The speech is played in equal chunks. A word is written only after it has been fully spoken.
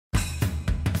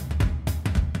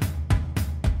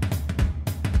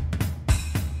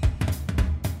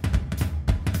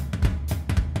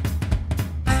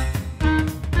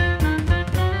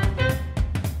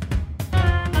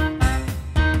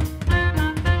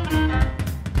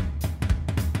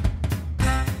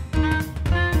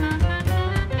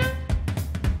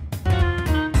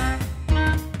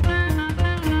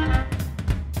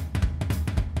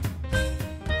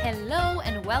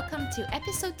to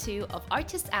episode 2 of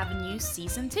Artist Avenue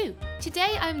Season 2.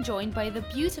 Today I'm joined by the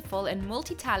beautiful and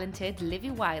multi-talented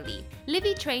Livy Wiley.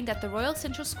 Livy trained at the Royal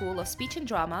Central School of Speech and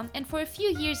Drama, and for a few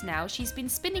years now she's been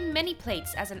spinning many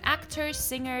plates as an actor,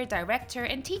 singer, director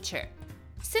and teacher.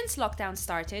 Since lockdown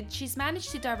started, she's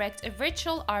managed to direct a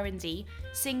virtual R&D,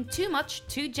 sing too much,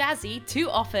 too jazzy, too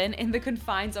often in the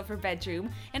confines of her bedroom,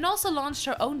 and also launched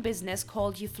her own business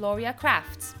called Euphoria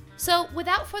Crafts. So,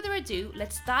 without further ado,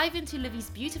 let's dive into Livy's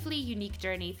beautifully unique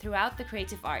journey throughout the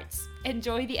creative arts.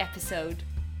 Enjoy the episode.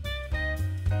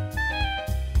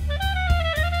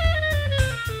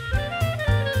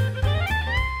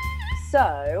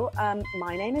 So,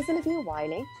 my name is Olivia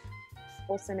Wiley,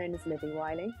 also known as Livy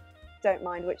Wiley. Don't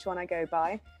mind which one I go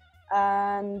by.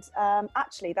 And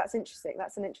actually, that's interesting.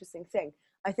 That's an interesting thing.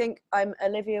 I think I'm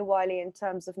Olivia Wiley in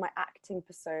terms of my acting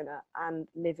persona and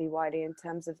Livy Wiley in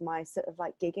terms of my sort of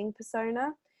like gigging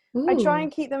persona. Ooh. I try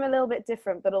and keep them a little bit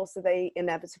different, but also they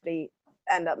inevitably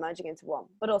end up merging into one.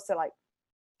 But also, like,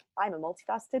 I'm a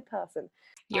multifaceted person.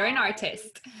 You're an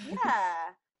artist.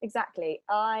 Yeah, exactly.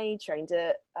 I trained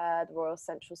at the Royal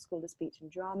Central School of Speech and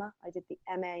Drama. I did the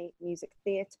MA Music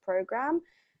Theatre programme.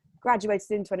 Graduated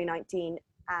in 2019,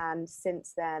 and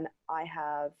since then I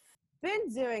have been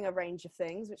doing a range of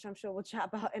things, which I'm sure we'll chat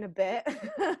about in a bit,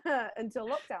 until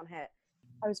lockdown hit.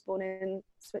 I was born in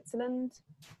Switzerland,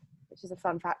 which is a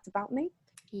fun fact about me.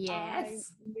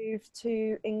 Yes. I moved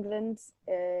to England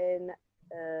in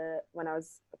when I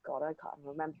was, God, I can't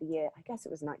remember the year. I guess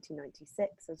it was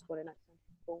 1996. I was born in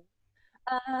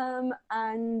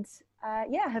 1994.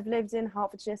 Yeah, have lived in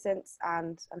Hertfordshire since,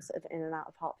 and I'm sort of in and out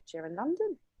of Hertfordshire and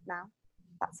London now.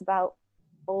 That's about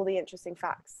all the interesting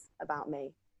facts about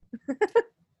me.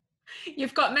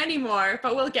 You've got many more,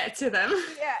 but we'll get to them.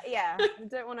 Yeah. I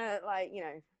don't want to, like,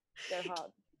 go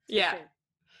hard. Yeah.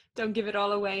 Don't give it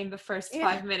all away in the first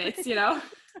 5 minutes,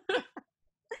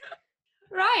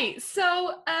 Right.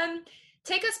 So,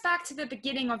 take us back to the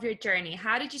beginning of your journey.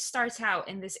 How did you start out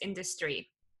in this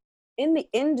industry? In the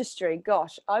industry,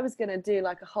 gosh, I was going to do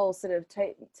like a whole sort of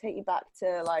take you back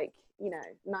to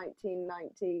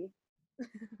 1990.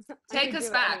 Take us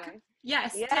back. Anyway.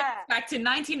 Yes, yeah. Take us back to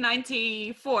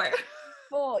 1994.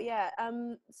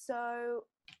 So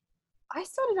I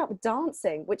started out with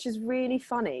dancing, which is really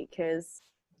funny because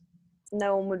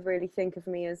no one would really think of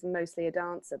me as mostly a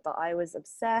dancer, but I was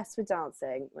obsessed with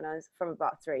dancing when I was from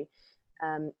about 3.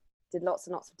 Did lots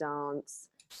and lots of dance.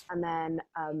 And then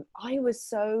I was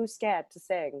so scared to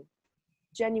sing,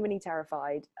 genuinely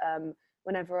terrified.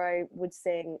 Whenever I would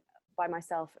sing by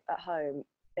myself at home,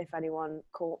 if anyone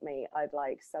caught me, I'd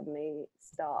suddenly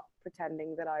start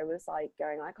pretending that I was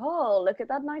going oh, look at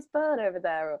that nice bird over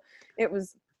there. It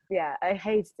was, I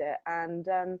hated it. And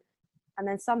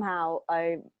then somehow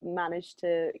I managed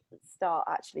to start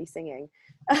actually singing.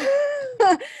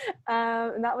 And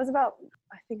that was I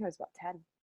think I was about 10,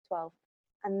 12.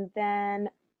 And then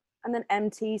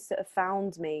MT sort of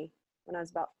found me when I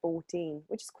was about 14,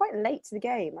 which is quite late to the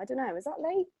game. I don't know, is that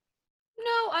late?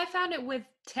 No, I found it with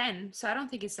 10, so I don't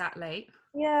think it's that late.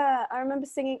 Yeah, I remember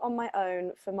singing on my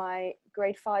own for my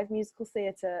grade 5 musical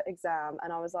theatre exam,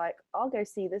 and I was like, I'll go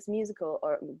see this musical.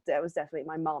 Or it was definitely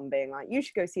my mum being like, you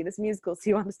should go see this musical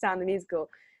so you understand the musical.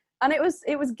 And it was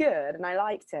good, and I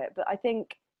liked it. But I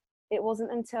think it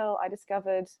wasn't until I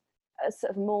discovered sort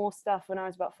of more stuff when I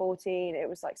was about 14. It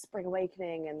was like Spring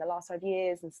Awakening and The Last 5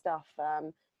 Years and stuff.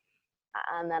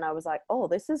 And then I was like, oh,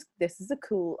 this is a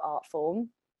cool art form.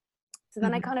 So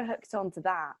then I kind of hooked on to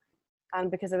that. And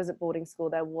because I was at boarding school,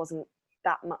 there wasn't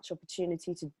that much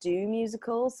opportunity to do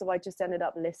musicals. So I just ended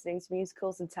up listening to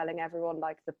musicals and telling everyone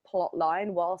the plot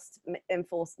line whilst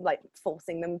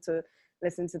forcing them to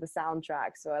listen to the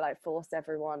soundtrack. So I forced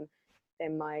everyone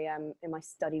in my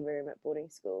study room at boarding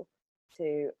school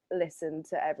to listen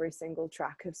to every single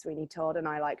track of Sweeney Todd, and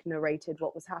I narrated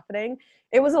what was happening.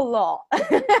 It was a lot.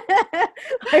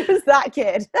 I was that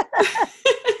kid.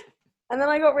 And then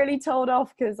I got really told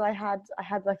off because I had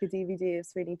a DVD of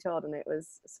Sweeney Todd, and it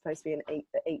was supposed to be an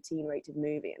 18 rated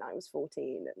movie, and I was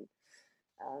 14, and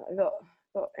I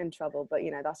got in trouble. But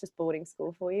that's just boarding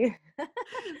school for you.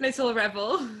 Little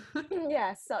rebel.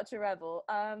 Yeah, such a rebel.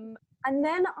 And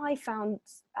then I found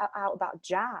out about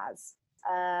jazz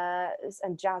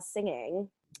and jazz singing,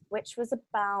 which was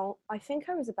I think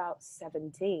I was about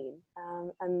 17,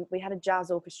 and we had a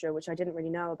jazz orchestra, which I didn't really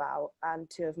know about, and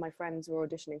 2 of my friends were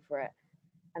auditioning for it,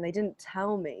 and they didn't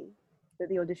tell me that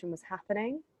the audition was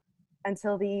happening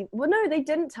until they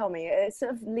didn't tell me. It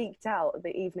sort of leaked out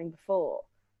the evening before,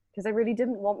 because they really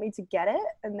didn't want me to get it,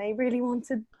 and they really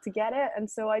wanted to get it, and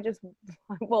so I just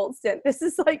waltzed in. This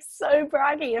is so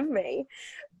braggy of me,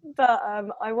 But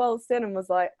I waltzed in and was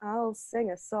like, I'll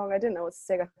sing a song. I didn't know what to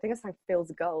sing. I think I sang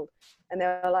Fields of Gold. And they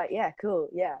were like, yeah, cool.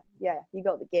 Yeah, yeah, you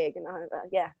got the gig. And I was like,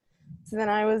 yeah. So then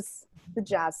I was the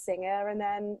jazz singer, and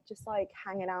then just like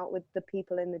hanging out with the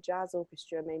people in the jazz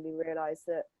orchestra made me realize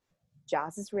that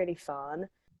jazz is really fun.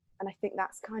 And I think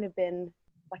that's kind of been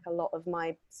like a lot of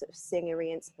my sort of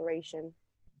singery inspiration.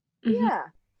 Hmm. Yeah.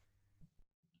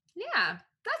 Yeah,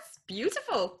 that's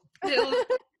beautiful. Little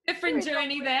different Very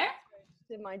journey long-winded there.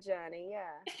 approach to my journey,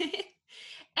 yeah.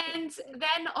 And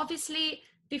then obviously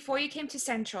before you came to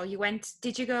Central,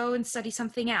 did you go and study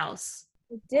something else?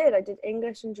 I did. I did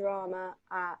English and drama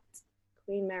at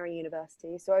Queen Mary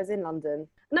University. So I was in London.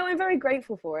 No, I'm very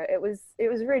grateful for it. It was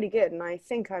really good, and I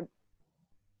think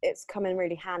it's come in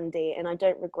really handy. And I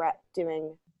don't regret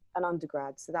doing an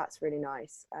undergrad, so that's really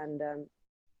nice. And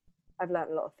I've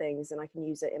learned a lot of things, and I can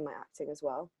use it in my acting as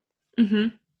well. Hmm.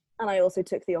 And I also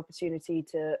took the opportunity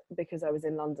to, because I was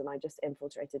in London, I just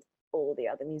infiltrated all the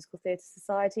other musical theatre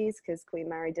societies because Queen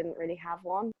Mary didn't really have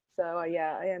one. So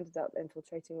yeah, I ended up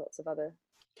infiltrating lots of other.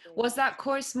 Was that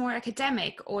course more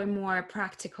academic or more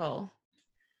practical?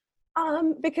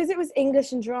 Because it was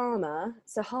English and drama,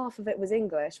 so half of it was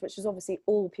English, which was obviously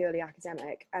all purely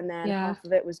academic, and then Yeah. half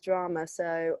of it was drama.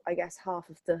 So I guess half,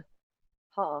 like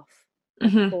a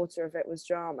Hmm. quarter of it was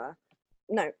drama.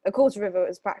 No, a quarter of it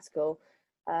was practical.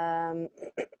 Um,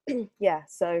 yeah,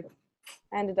 so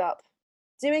I ended up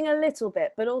doing a little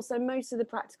bit, but also most of the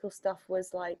practical stuff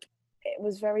was like, it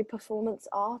was very performance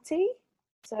arty.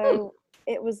 So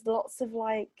it was lots of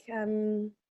like,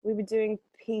 we were doing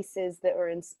pieces that were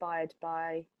inspired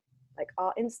by like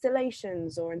art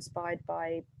installations or inspired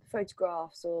by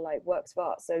photographs or like works of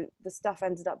art. So the stuff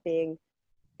ended up being,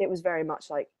 it was very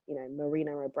much like, you know,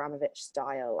 Marina Abramovich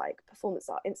style, like performance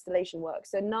art installation work.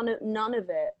 So none of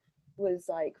it was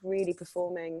like really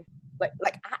performing,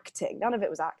 like acting. None of it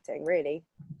was acting really,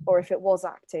 or if it was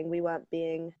acting, we weren't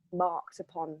being marked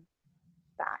upon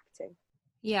the acting.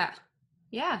 Yeah.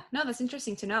 Yeah. No, that's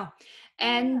interesting to know.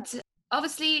 Yeah. And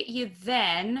obviously, you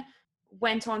then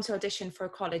went on to audition for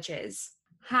colleges.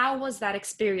 How was that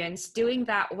experience doing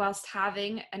that whilst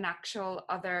having an actual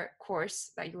other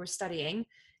course that you were studying?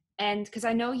 And because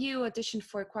I know you auditioned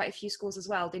for quite a few schools as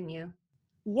well, didn't you?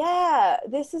 Yeah,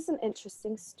 this is an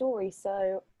interesting story.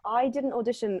 So I didn't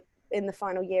audition in the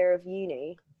final year of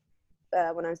uni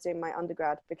when I was doing my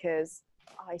undergrad because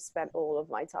I spent all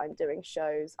of my time doing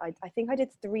shows. I think I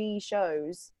did 3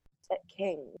 shows at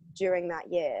King during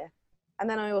that year. And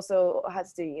then I also had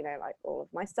to do, you know, like all of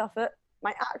my stuff at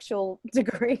my actual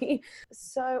degree.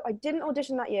 So I didn't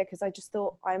audition that year because I just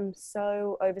thought I'm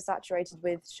so oversaturated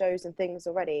with shows and things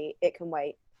already, it can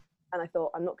wait. And I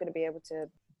thought I'm not going to be able to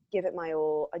give it my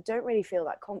all. I don't really feel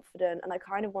that confident, and I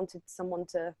kind of wanted someone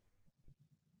to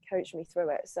coach me through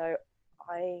it. So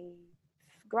I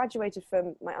graduated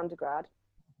from my undergrad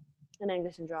in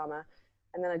English and drama,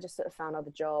 and then I just sort of found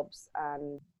other jobs,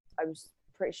 and I was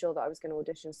pretty sure that I was going to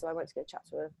audition. So I went to go chat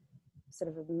to a sort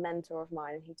of a mentor of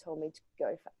mine, and he told me to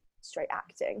go for straight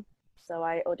acting. So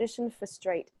I auditioned for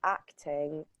straight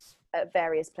acting at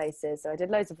various places. So I did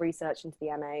loads of research into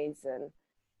the MAs, and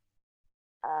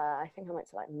I think I went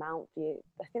to like Mount View.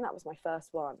 I think that was my first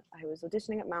one. I was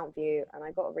auditioning at Mount View and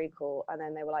I got a recall, and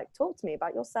then they were like, talk to me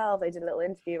about yourself. They did a little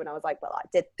interview and I was like, well, I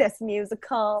did this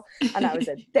musical and I was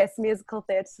in this musical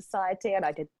theatre society and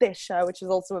I did this show, which is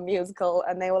also a musical.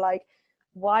 And they were like,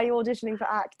 why are you auditioning for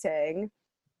acting?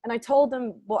 And I told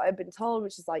them what I'd been told,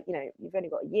 which is like, you know, you've only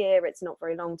got a year. It's not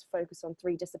very long to focus on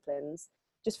 3 disciplines.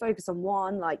 Just focus on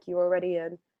one. Like you're already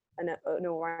an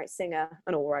all right singer,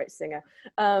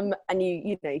 and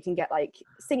you know you can get like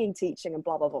singing teaching and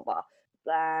blah blah blah blah.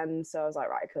 And so I was like,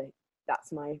 right, okay,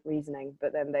 that's my reasoning.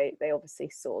 But then they obviously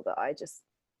saw that I just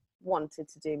wanted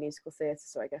to do musical theatre,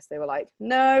 so I guess they were like,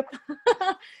 nope.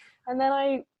 And then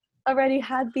I already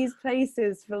had these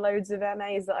places for loads of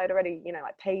MAs that I'd already, you know,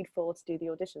 like paid for to do the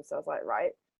audition. So I was like,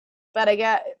 right, better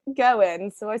get going.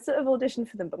 So I sort of auditioned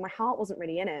for them, but my heart wasn't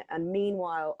really in it. And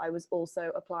meanwhile, I was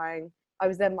also applying. I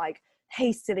was then like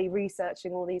hastily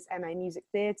researching all these MA music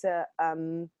theatre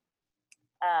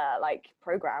like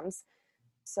programs.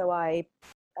 So I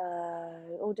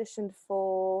auditioned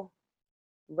for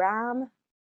RAM,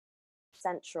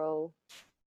 Central,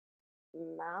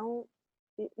 Mount.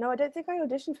 No, I don't think I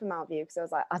auditioned for Mount View because I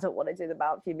was like, I don't want to do the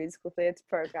Mount View musical theatre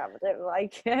program. I don't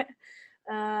like it.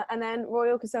 And then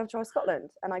Royal Conservatoire of Scotland,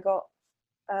 and I got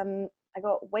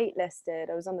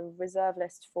waitlisted. I was on the reserve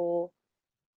list for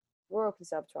Royal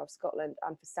Conservatoire of Scotland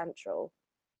and for Central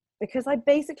because I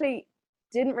basically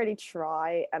didn't really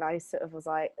try, and I sort of was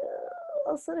like,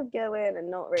 I'll sort of go in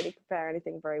and not really prepare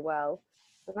anything very well.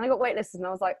 And then I got waitlisted and I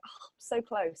was like, oh, I'm so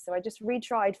close. So I just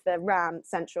retried for RAM,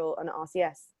 Central and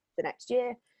RCS the next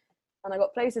year. And I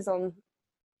got places on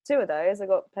two of those. I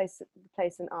got place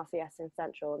in RCS in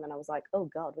Central, and then I was like, oh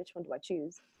God, which one do I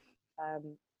choose?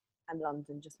 And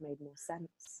London just made more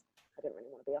sense. I didn't really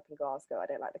want to be up in Glasgow. I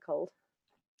don't like the cold.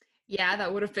 Yeah,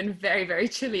 that would have been very, very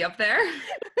chilly up there.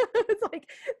 It's like,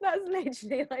 that's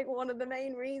literally like one of the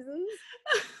main reasons.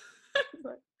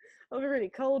 Like, I'll be really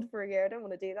cold for a year. I don't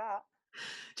want to do that.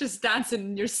 Just dancing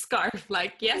in your scarf,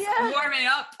 like, yes, Yeah. warming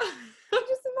up.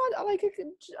 Just imagine, like,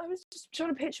 I was just trying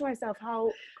to picture myself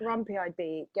how grumpy I'd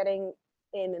be getting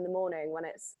in the morning when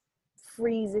it's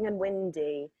freezing and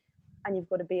windy, and you've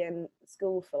got to be in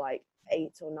school for like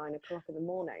 8 or 9 o'clock in the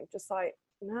morning. Just like,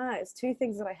 no, it's two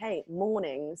things that I hate: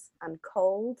 mornings and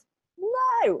cold.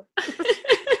 No.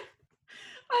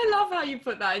 I love how you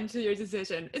put that into your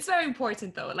decision. It's very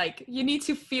important though. Like, you need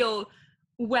to feel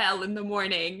well in the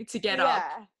morning to get up.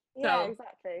 Yeah,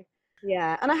 exactly.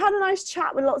 Yeah, and I had a nice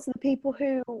chat with lots of the people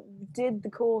who did the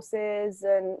courses,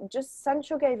 and just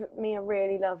Central gave me a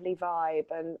really lovely vibe.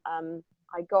 And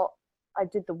I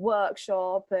did the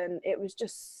workshop, and it was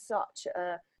just such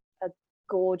a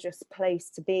gorgeous place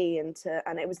to be, and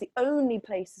it was the only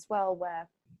place as well where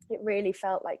it really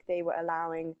felt like they were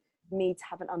allowing me to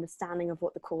have an understanding of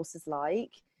what the course is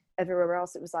like. Everywhere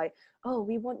else it was like, oh,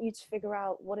 we want you to figure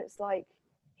out what it's like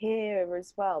here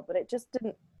as well, but it just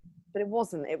didn't. But it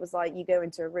wasn't. It was like, you go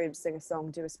into a room, sing a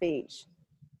song, do a speech.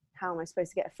 How am I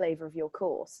supposed to get a flavour of your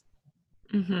course?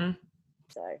 Mm-hmm.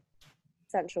 So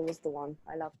Central was the one.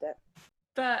 I loved it.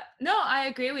 But no, I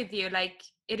agree with you. Like,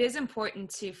 it is important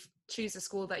to choose a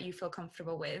school that you feel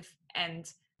comfortable with. And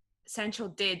Central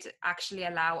did actually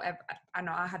allow, I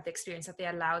know I had the experience that they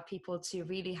allowed people to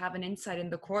really have an insight in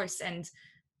the course and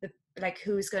like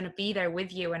who's going to be there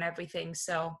with you and everything.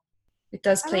 So it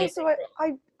does play. And also,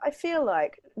 I feel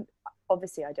like,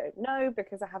 obviously I don't know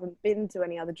because I haven't been to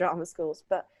any other drama schools,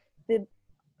 but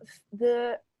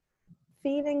the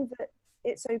feeling that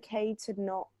it's okay to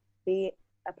not be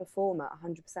a performer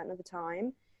 100% of the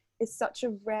time is such a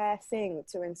rare thing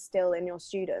to instill in your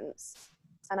students.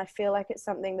 And I feel like it's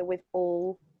something that we've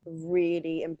all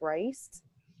really embraced.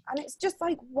 And it's just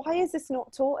like, why is this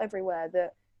not taught everywhere,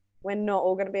 that we're not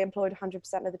all going to be employed 100%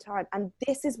 of the time? And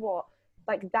this is what,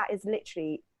 like, that is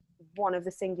literally one of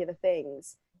the singular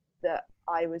things that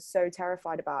I was so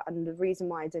terrified about. And the reason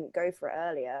why I didn't go for it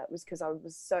earlier was because I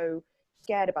was so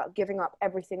scared about giving up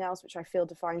everything else, which I feel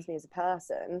defines me as a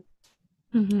person.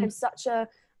 Mm-hmm. I'm such a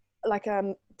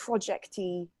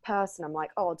projecty person. I'm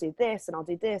like, oh, I'll do this and I'll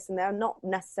do this, and they're not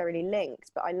necessarily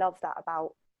linked, but I love that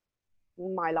about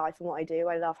my life and what I do.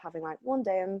 I love having, like, one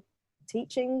day I'm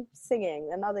teaching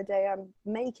singing, another day I'm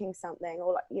making something,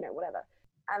 or, like, you know, whatever.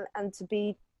 And to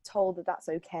be told that that's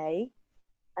okay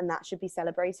and that should be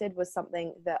celebrated was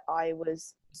something that I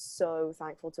was so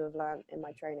thankful to have learned in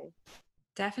my training.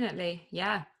 Definitely,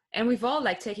 yeah. And we've all,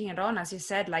 like, taking it on, as you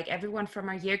said, like everyone from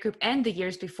our year group and the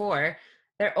years before,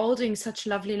 they're all doing such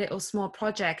lovely little small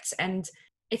projects. And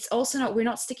it's also not, we're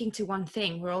not sticking to one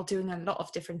thing. We're all doing a lot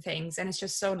of different things. And it's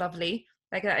just so lovely.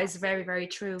 Like, that is very, very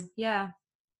true. Yeah.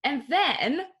 And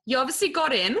then you obviously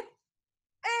got in.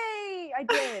 Hey, I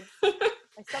did.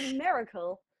 By some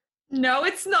miracle. No,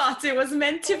 it's not. It was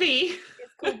meant to be.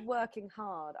 It's called working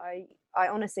hard. I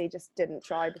honestly just didn't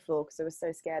try before because I was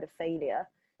so scared of failure.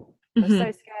 I was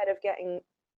so scared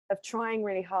of trying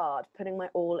really hard, putting my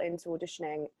all into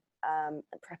auditioning, and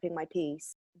prepping my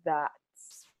piece, that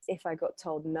if I got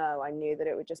told no, I knew that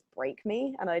it would just break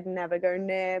me and I'd never go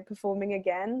near performing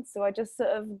again. So I just sort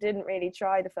of didn't really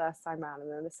try the first time round.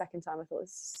 And then the second time I thought,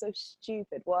 this is so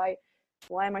stupid. Why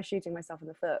am I shooting myself in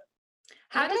the foot?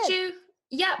 How did you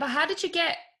get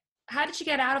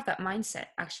out of that mindset,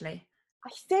 actually? I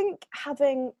think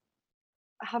having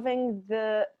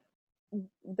the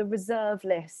reserve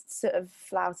list sort of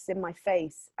flouted in my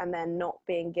face and then not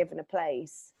being given a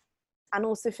place, and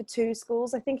also for 2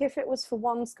 schools. I think if it was for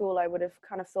 1 school, I would have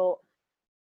kind of thought,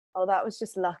 oh, that was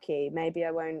just lucky, maybe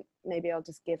I'll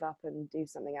just give up and do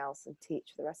something else and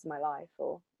teach for the rest of my life,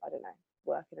 or I don't know,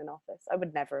 work in an office. I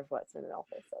would never have worked in an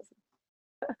office.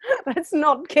 Let's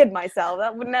not kid myself,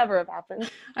 that would never have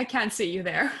happened. I can't see you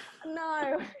there.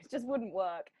 No, it just wouldn't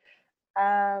work.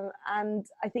 And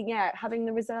I think, yeah, having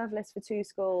the reserve list for 2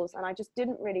 schools, and I just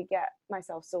didn't really get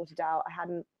myself sorted out. I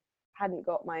hadn't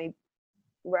got my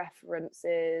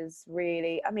references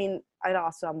really. I mean, I'd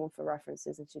asked someone for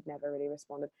references and she'd never really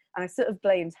responded, and I sort of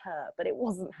blamed her, but it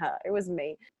wasn't her, it was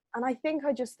me. And I think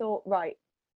I just thought, right,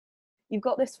 you've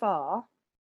got this far,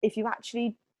 if you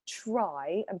actually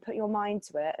try and put your mind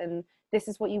to it, and this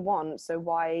is what you want, so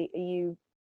why are you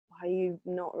why are you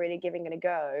not really giving it a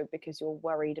go? Because you're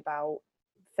worried about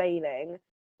failing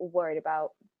or worried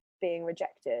about being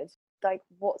rejected. Like,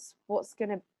 what's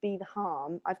gonna be the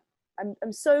harm?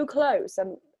 I'm so close.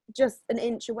 I'm just an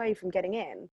inch away from getting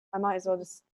in. I might as well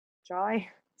just try.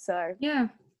 So Yeah.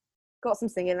 got some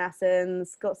singing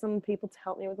lessons, got some people to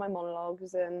help me with my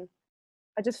monologues, and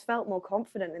I just felt more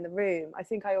confident in the room. I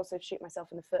think I also shoot myself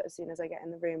in the foot as soon as I get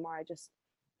in the room, where I just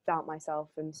doubt myself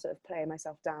and sort of play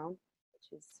myself down,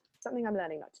 which is something I'm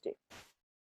learning not to do.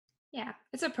 Yeah,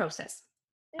 it's a process.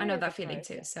 I It know is a that feeling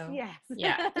too. process. So Yes.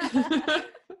 yeah.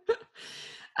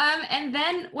 And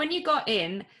then when you got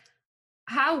in,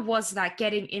 how was that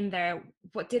getting in there?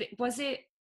 Was it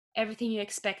everything you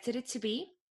expected it to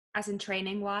be, as in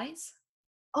training wise?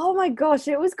 Oh my gosh,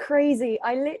 it was crazy.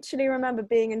 I literally remember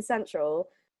being in Central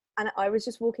and I was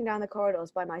just walking down the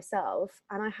corridors by myself,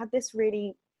 and I had this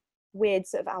really weird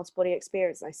sort of out of body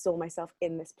experience, and I saw myself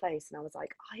in this place and I was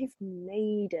like, I've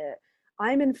made it.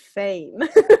 I'm in fame.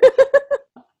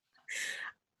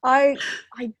 I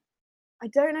I I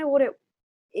don't know what it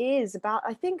is about.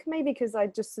 I think maybe because I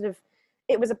just sort of,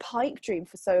 it was a pipe dream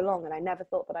for so long and I never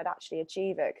thought that I'd actually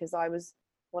achieve it, because I was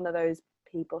one of those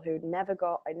people who I never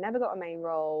got a main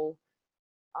role.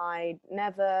 I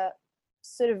never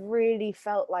sort of really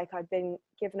felt like I'd been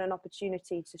given an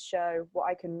opportunity to show what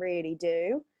I can really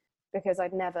do, because I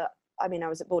mean, I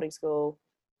was at boarding school.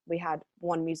 We had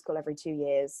one musical every 2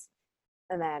 years.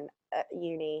 And then at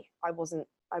uni, I was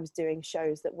doing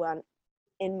shows that weren't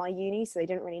in my uni, so they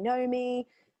didn't really know me.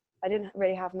 I didn't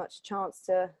really have much chance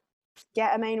to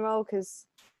get a main role because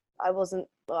I was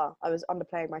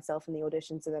underplaying myself in the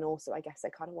auditions, and then also I guess I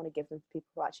kind of want to give them to people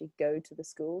who actually go to the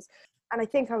schools. And I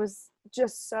think I was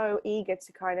just so eager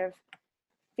to kind of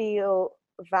feel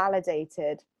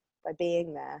validated by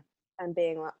being there and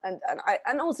being like,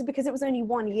 and also because it was only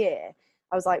 1 year,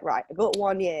 I was like, right, I got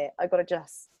 1 year, I got to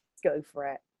just go for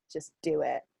it, just do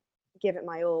it, give it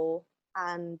my all.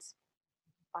 And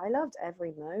I loved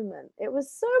every moment. It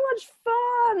was so much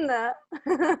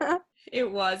fun. It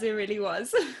really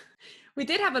was. We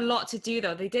did have a lot to do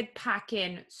though. They did pack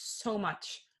in so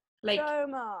much. Like, So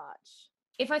much.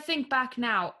 if I think back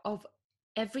now of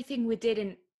everything we did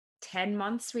in 10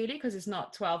 months, really, because it's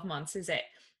not 12 months, is it?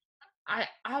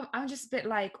 I'm just a bit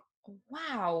like,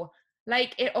 wow.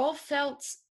 Like, it all felt,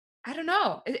 I don't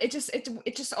know. It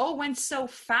just all went so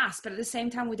fast, but at the same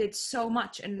time we did so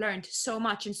much and learned so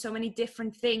much and so many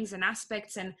different things and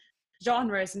aspects and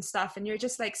genres and stuff. And you're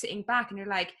just like sitting back and you're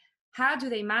like, how do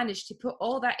they manage to put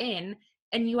all that in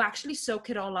and you actually soak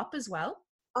it all up as well?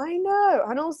 I know.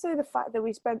 And also the fact that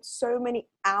we spent so many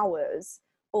hours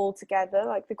all together.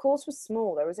 Like, the course was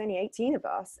small, there was only 18 of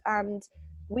us, and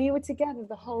we were together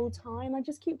the whole time. I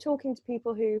just keep talking to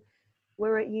people who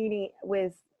were at uni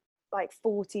with like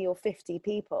 40 or 50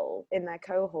 people in their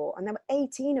cohort, and there were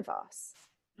 18 of us.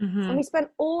 And Mm-hmm. we spent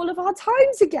all of our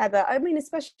time together. I mean,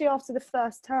 especially after the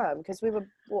first term, because we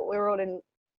were all in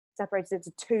separated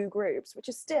into two groups, which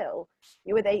is still,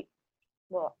 you with eight,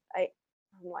 I'm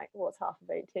like, what's half of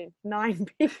 18? 9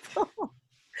 people.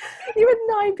 You with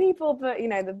 9 people, but you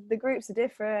know, the groups are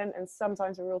different and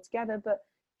sometimes we're all together. But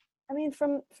I mean,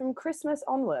 from Christmas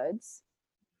onwards,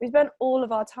 we spent all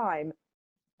of our time,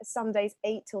 some days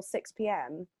 8 till 6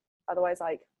 p.m., otherwise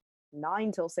like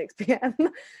 9 till 6 p.m.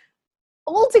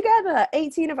 all together,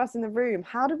 18 of us in the room.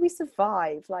 How did we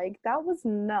survive? Like, that was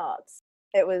nuts.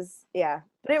 It was, yeah,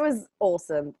 but it was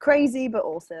awesome. Crazy, but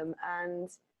awesome. And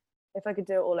if I could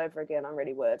do it all over again, I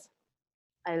really would.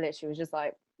 I literally was just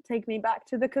like, take me back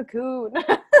to the cocoon. It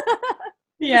was so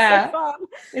Yeah, fun.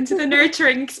 into the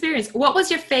nurturing experience. What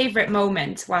was your favorite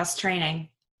moment whilst training?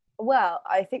 Well,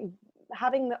 I think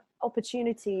having the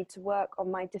opportunity to work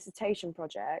on my dissertation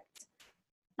project,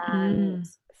 and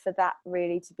Mm. for that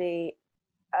really to be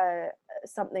uh,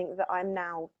 something that I'm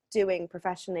now doing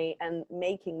professionally and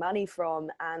making money from,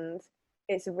 and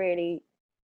it's a really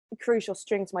crucial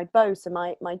string to my bow. So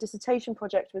my dissertation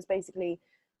project was basically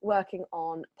working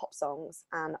on pop songs,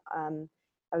 and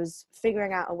I was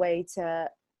figuring out a way to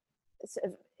sort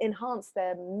of enhance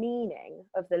the meaning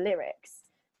of the lyrics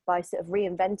by sort of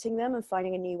reinventing them and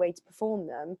finding a new way to perform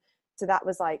them. So that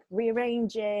was like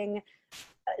rearranging,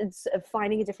 sort of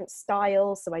finding a different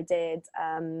style. So I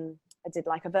did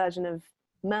like a version of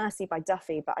Mercy by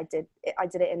Duffy, but I did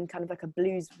it in kind of like a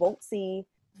blues waltzy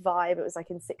vibe. It was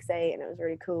like in 6/8 and it was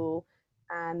really cool.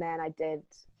 And then I did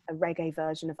a reggae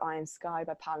version of Iron Sky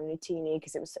by Paolo Nutini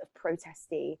because it was sort of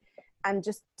protesty. And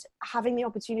just having the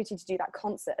opportunity to do that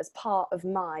concert as part of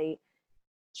my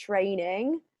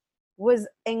training was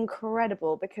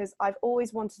incredible, because I've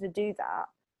always wanted to do that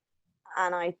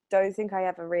and I don't think I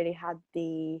ever really had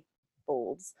the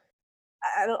balls.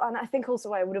 and I think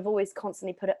also I would have always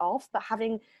constantly put it off, but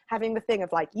having the thing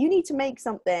of like, you need to make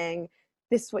something,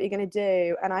 this is what you're going to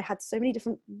do, and I had so many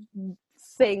different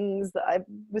things that I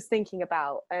was thinking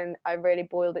about, and I really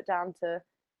boiled it down to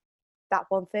that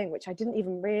one thing, which I didn't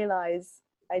even realize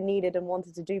I needed and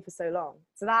wanted to do for so long.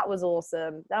 So that was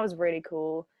awesome. That was really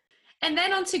cool. And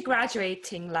then on to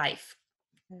graduating life.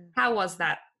 How was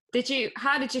that?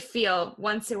 How did you feel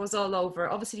once it was all over?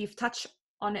 Obviously you've touched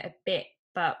on it a bit,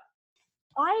 but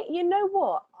You know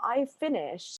what? I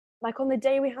finished, like on the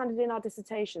day we handed in our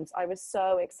dissertations, I was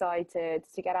so excited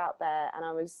to get out there, and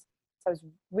I was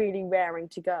really raring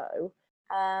to go.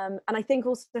 And I think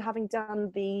also having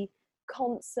done the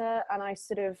concert, and I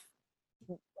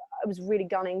was really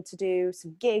gunning to do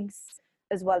some gigs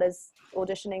as well as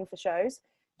auditioning for shows,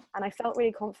 and I felt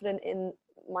really confident in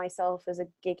myself as a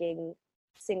gigging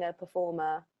singer,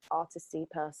 performer, artisty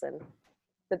person.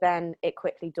 But then it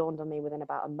quickly dawned on me within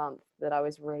about a month that I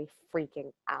was really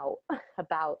freaking out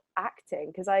about acting,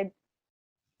 because I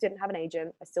didn't have an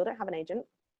agent. I still don't have an agent,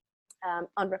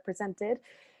 unrepresented.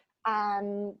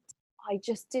 And I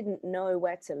just didn't know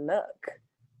where to look.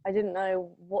 I didn't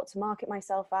know what to market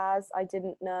myself as. I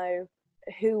didn't know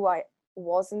who I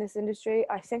was in this industry.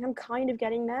 I think I'm kind of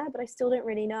getting there, but I still don't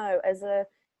really know. As a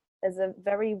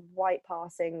very white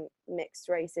passing mixed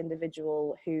race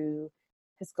individual who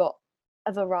has got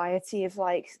a variety of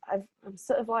like, I'm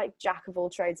sort of like jack of all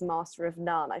trades, master of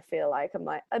none. I feel like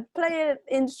I play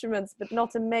instruments, but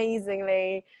not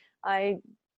amazingly. I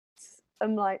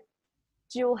am like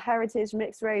dual heritage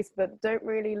mixed race, but don't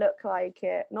really look like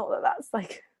it. Not that that's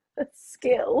like a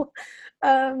skill.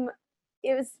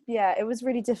 It was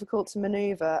really difficult to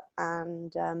maneuver,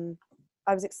 and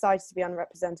I was excited to be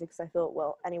unrepresented, because I thought,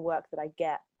 well, any work that I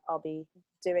get, I'll be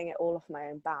doing it all off my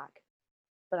own back.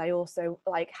 But I also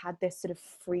like had this sort of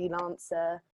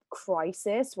freelancer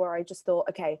crisis where I just thought,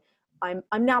 okay, I'm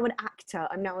now an actor,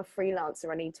 I'm now a freelancer,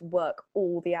 I need to work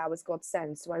all the hours God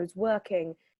sends. So I was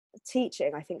working,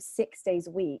 teaching, I think 6 days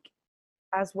a week,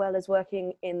 as well as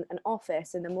working in an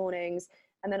office in the mornings,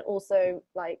 and then also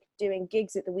like doing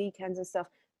gigs at the weekends and stuff.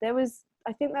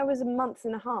 I think there was a month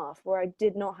and a half where I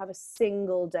did not have a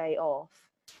single day off.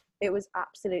 It was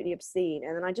absolutely obscene.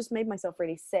 And then I just made myself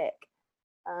really sick.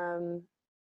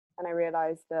 And I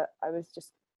realized that I was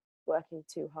just working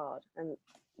too hard, and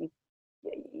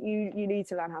you need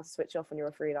to learn how to switch off when you're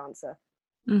a freelancer,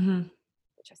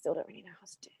 which I still don't really know how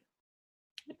to do.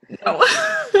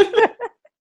 oh.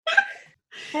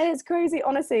 Hey, it's crazy.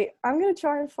 Honestly, I'm gonna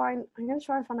try and find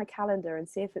my calendar and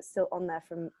see if it's still on there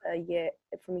from a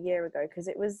year ago, because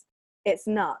it's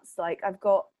nuts. Like, I've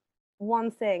got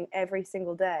one thing every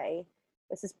single day.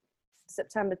 This is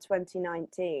September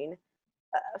 2019.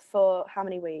 For how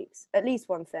many weeks? At least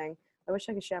one thing. I wish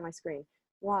I could share my screen.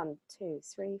 1, 2,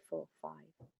 3, 4, 5,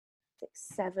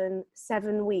 6,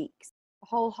 7 weeks. A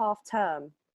whole half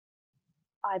term.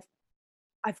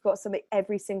 I've got something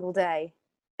every single day.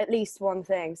 At least one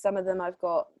thing. Some of them I've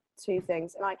got 2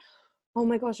 things. And oh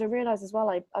my gosh, I realized as well,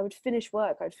 I would finish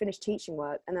work, I'd finish teaching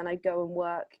work, and then I'd go and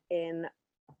work in,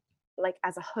 like,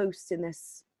 as a host in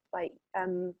this, like,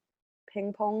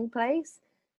 ping pong place.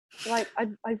 Like,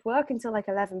 I'd work until like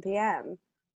 11 p.m.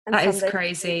 and that is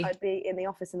crazy. I'd be in the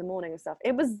office in the morning and stuff.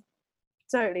 It was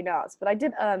totally nuts, but I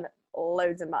did earn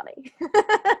loads of money.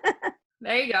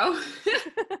 There you go.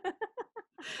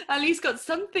 At least got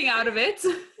something out of it.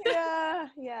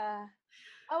 Yeah.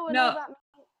 Oh, and no.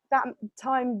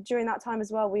 During that time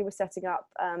as well, we were setting up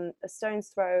a stone's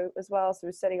throw as well. So we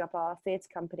were setting up our theatre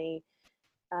company.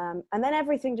 And then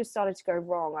everything just started to go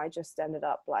wrong. I just ended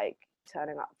up like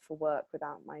turning up for work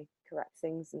without my correct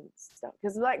things and stuff,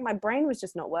 because like my brain was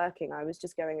just not working. I was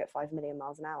just going at 5 million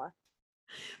miles an hour.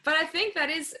 But I think that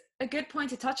is a good point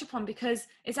to touch upon, because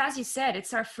it's, as you said,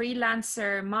 it's our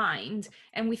freelancer mind,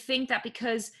 and we think that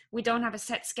because we don't have a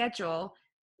set schedule,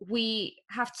 we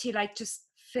have to like just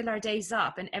fill our days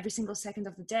up and every single second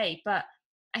of the day. But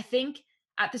I think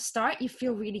at the start you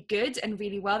feel really good and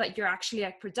really well that you're actually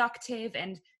like productive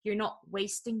and you're not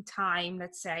wasting time,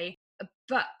 let's say.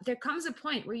 But there comes a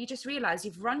point where you just realize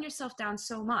you've run yourself down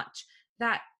so much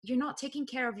that you're not taking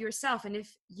care of yourself. And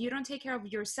if you don't take care of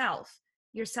yourself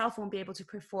won't be able to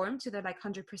perform to the like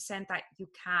 100% that you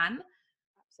can.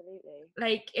 Absolutely.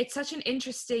 Like, it's such an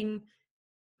interesting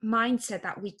mindset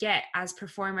that we get as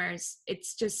performers.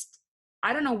 It's just,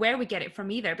 I don't know where we get it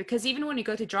from either, because even when you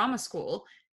go to drama school,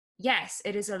 yes,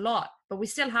 it is a lot, but we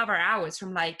still have our hours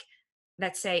from like,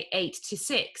 let's say 8 to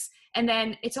 6. And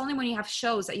then it's only when you have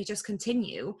shows that you just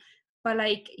continue. But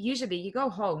like, usually you go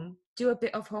home, do a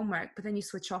bit of homework, but then you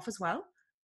switch off as well.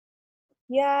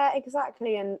 Yeah,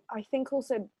 exactly. And I think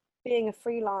also being a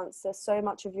freelancer, so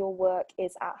much of your work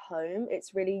is at home.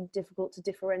 It's really difficult to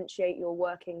differentiate your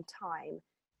working time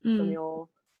from Mm. your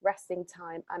resting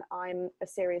time. And I'm a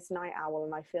serious night owl,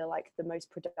 and I feel like the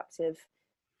most productive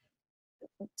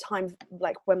time,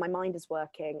 like when my mind is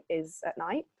working, is at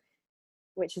night,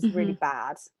 which is really Hmm.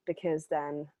 bad because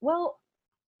then, well,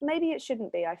 maybe it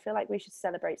shouldn't be. I feel like we should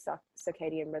celebrate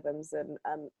circadian rhythms, and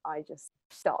I just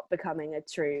stop becoming a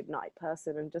true night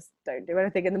person and just don't do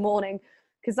anything in the morning,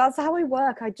 because that's how I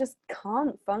work. I just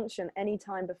can't function any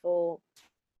time before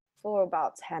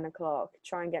about 10 o'clock.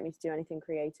 Try and get me to do anything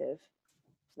creative.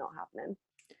 It's not happening.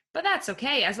 But that's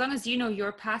okay. As long as you know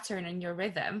your pattern and your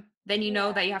rhythm, then you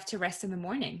know that Yeah, you have to rest in the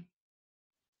morning.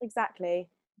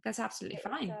 exactly. That's absolutely It's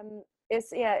fine.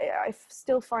 I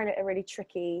still find it a really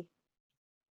tricky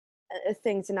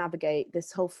thing to navigate,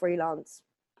 this whole freelance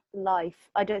life.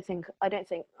 I don't think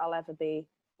I'll ever be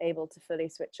able to fully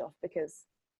switch off because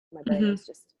my brain Hmm. is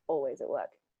just always at work.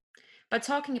 But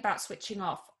talking about switching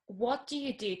off, what do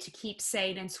you do to keep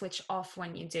sane and switch off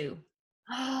when you do?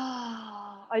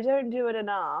 I don't do it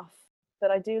enough,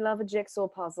 but I do love a jigsaw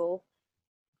puzzle.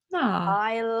 Ah.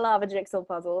 I love a jigsaw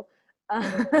puzzle.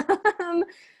 Um,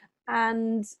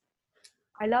 and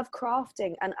I love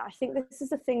crafting. And I think this is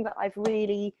the thing that I've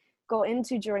really got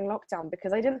into during lockdown,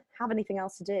 because I didn't have anything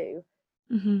else to do.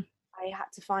 Hmm. I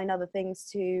had to find other things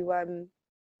to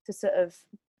sort of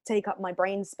take up my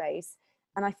brain space.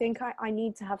 And I think I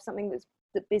need to have something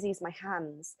that busies my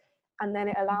hands. And then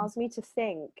it allows me to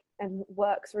think and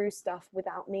work through stuff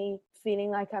without me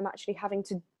feeling like I'm actually having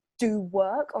to do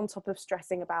work on top of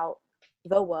stressing about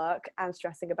the work and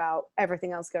stressing about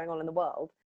everything else going on in the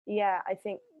world. Yeah, I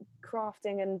think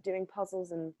crafting and doing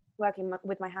puzzles and working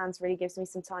with my hands really gives me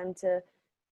some time to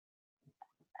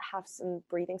have some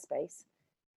breathing space.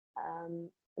 um,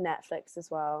 Netflix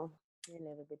as well. I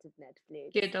love a bit of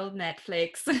Netflix. Good old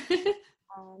Netflix.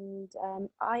 And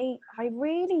I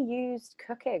really used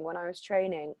cooking when I was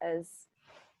training as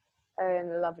a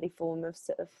lovely form of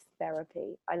sort of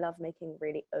therapy. I love making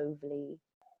really overly,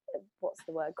 what's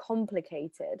the word,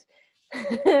 complicated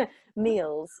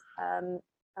meals.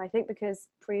 I think because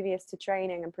previous to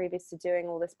training and previous to doing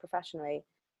all this professionally,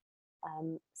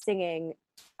 singing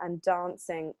and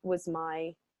dancing was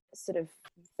my sort of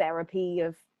therapy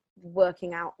of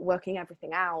working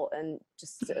everything out and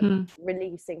just sort of Mhm.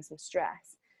 releasing some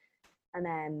stress. And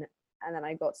then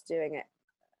I got to doing it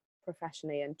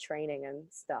professionally and training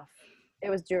and stuff. It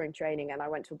was during training, and I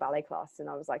went to a ballet class, and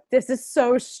I was like, this is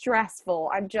so stressful.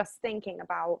 I'm just thinking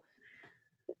about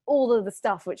all of the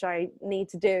stuff which I need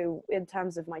to do in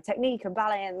terms of my technique and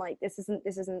ballet, and like this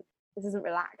isn't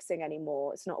relaxing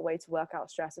anymore. It's not a way to work out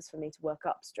stress. It's for me to work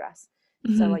up stress.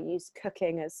 So I Mhm. used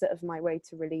cooking as sort of my way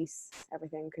to release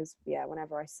everything, because yeah,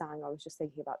 whenever I sang, I was just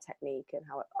thinking about technique and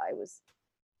how I was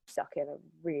stuck in a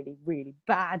really, really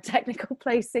bad technical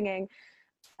place singing.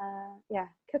 Yeah,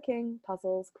 cooking,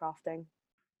 puzzles, crafting.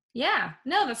 Yeah,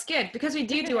 no, that's good because we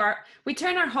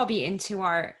turn our hobby into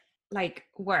our like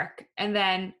work, and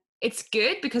then it's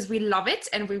good because we love it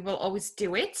and we will always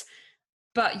do it.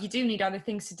 But you do need other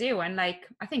things to do, and like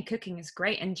I think cooking is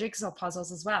great, and jigsaw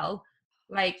puzzles as well.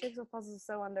 Like, Jigsaw puzzles are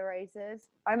so underrated.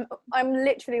 I'm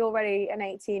literally already an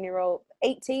 18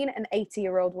 and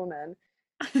 80-year-old woman.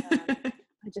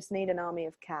 I just need an army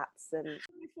of cats, and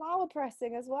flower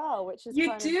pressing as well, which is you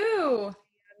kind of do.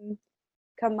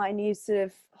 become my new sort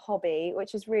of hobby,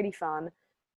 which is really fun.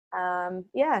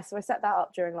 Yeah, so I set that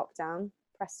up during lockdown.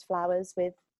 Pressed flowers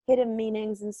with hidden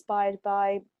meanings inspired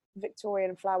by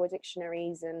Victorian flower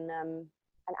dictionaries and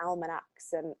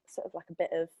almanacs, and sort of like a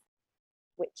bit of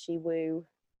witchy woo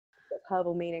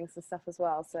herbal meanings and stuff as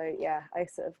well. So yeah, I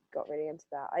sort of got really into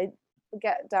that. I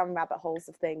get down rabbit holes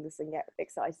of things and get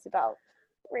excited about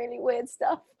really weird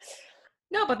stuff.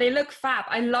 No, but they look fab.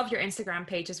 I love your Instagram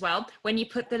page as well. When you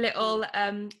put the little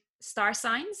star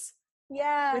signs with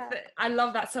Yeah, it, I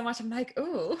love that so much. I'm like,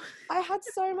 ooh. I had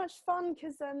so much fun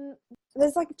because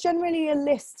there's like generally a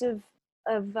list of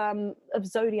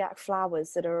zodiac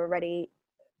flowers that are already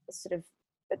sort of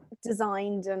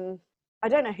designed, and I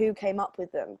don't know who came up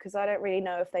with them, because I don't really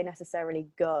know if they necessarily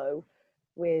go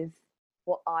with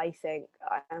what I think.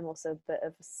 I'm also a bit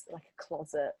of like a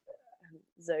closet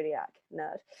zodiac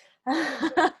nerd.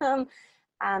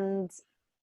 And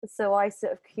so I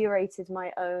sort of curated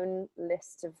my own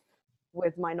list of,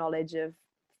 with my knowledge of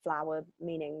flower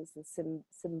meanings and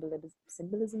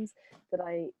symbolisms that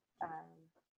I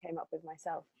came up with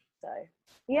myself. So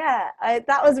yeah,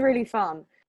 that was really fun,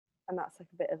 and that's like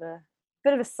a bit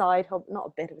of a side hobby. Not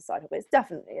a bit of a side hobby, it's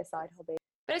definitely a side hobby.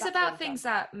 But it's That's really about fun. things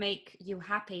that make you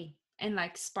happy and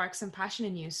like spark some passion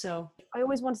in you. So, I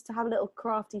always wanted to have a little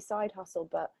crafty side hustle,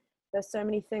 but there's so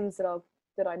many things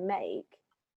that I make,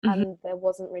 Mhm. and there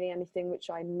wasn't really anything which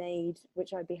I made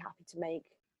which I'd be happy to make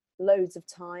loads of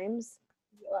times.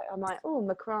 Like, I'm like, oh,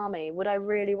 macrame. Would I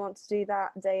really want to do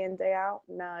that day in, day out?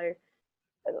 No.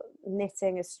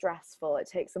 Knitting is stressful. It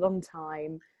takes a long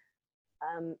time.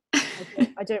 Um,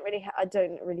 I don't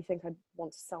really think I'd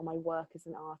want to sell my work as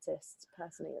an artist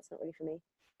personally. That's not really for me.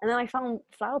 And then I found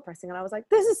flower pressing, and I was like,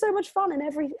 this is so much fun, and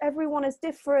everyone is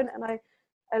different, and I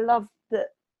love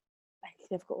that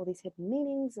they've got all these hidden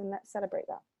meanings, and let's celebrate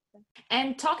that.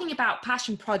 And talking about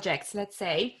passion projects, let's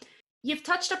say, you've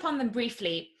touched upon them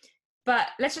briefly, but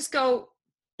let's just go a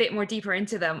bit more deeper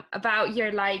into them about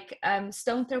your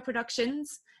Stone Throw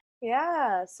Productions.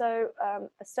 Yeah, so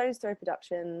Stone's Throw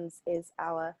Productions is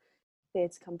our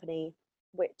theatre company,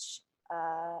 which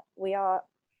we are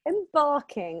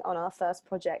embarking on our first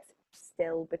project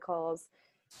still, because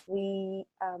we're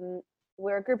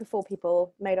a group of 4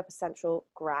 people made up of Central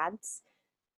grads,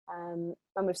 and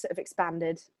we've sort of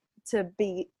expanded to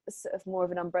be sort of more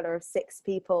of an umbrella of 6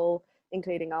 people,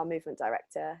 including our movement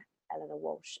director Eleanor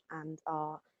Walsh and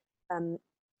our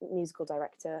musical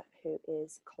director, who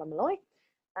is Colin Malloy.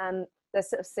 And there's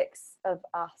sort of 6 of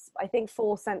us. I think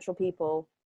 4 Central people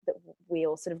that we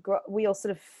all sort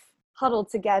of huddled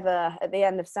together at the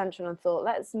end of Central and thought,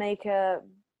 let's make a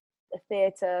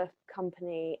theatre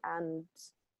company and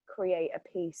create a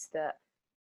piece that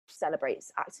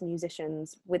celebrates actors and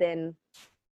musicians within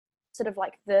sort of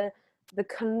like the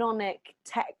canonic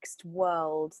text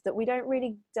world that we don't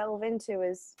really delve into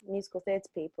as musical theatre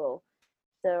people.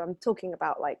 So I'm talking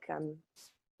about like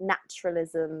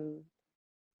naturalism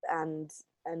and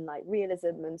like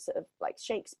realism and sort of like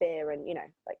Shakespeare and, you know,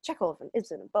 like Chekhov and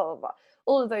Ibsen and blah blah blah,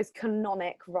 all of those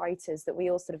canonic writers that we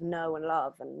all sort of know and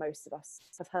love, and most of us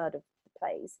have heard of the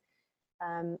plays.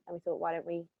 And we thought, why don't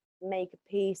we make a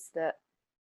piece that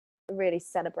really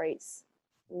celebrates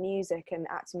music and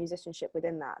actor musicianship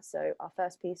within that. So our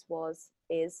first piece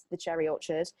is The Cherry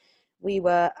Orchard. We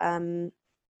were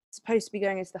supposed to be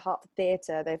going into the Hertford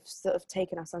Theatre. They've sort of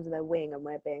taken us under their wing, and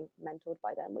we're being mentored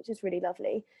by them, which is really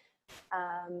lovely,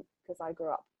 because I grew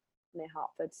up near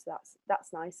Hertford, so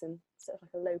that's nice and sort of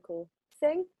like a local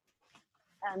thing.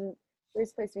 And we were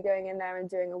supposed to be going in there and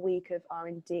doing a week of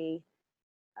R&D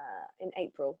in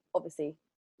April. Obviously,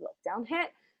 lockdown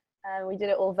hit, and we did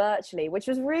it all virtually, which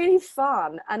was really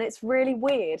fun. And it's really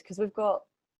weird because we've got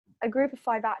a group of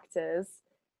 5 actors,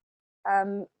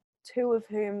 2 of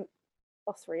whom,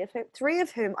 or 3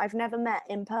 of whom I've never met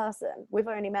in person. We've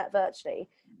only met virtually,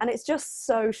 and it's just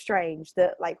so strange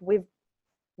that like we've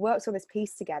worked on this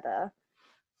piece together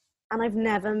and I've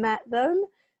never met them.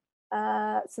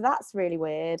 So that's really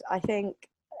weird. I think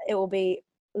it will be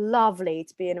lovely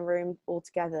to be in a room all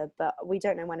together, but we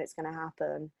don't know when it's going to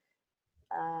happen.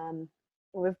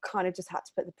 We've kind of just had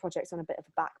to put the project on a bit of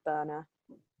a back burner,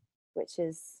 which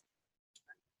is,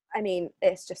 I mean,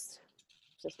 it's just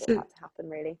what had to happen,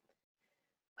 really.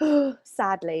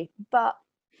 Sadly, but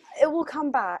it will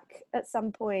come back at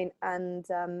some point, and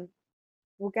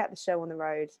we'll get the show on the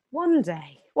road one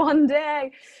day.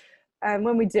 And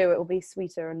when we do, it will be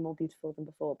sweeter and more beautiful than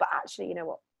before. But actually, you know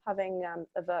what? Having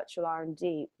a virtual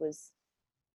R&D was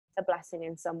a blessing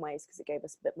in some ways, because it gave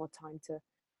us a bit more time to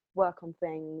work on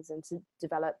things and to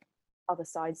develop other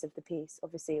sides of the piece.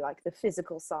 Obviously, like the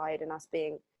physical side and us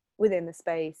being within the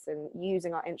space and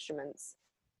using our instruments,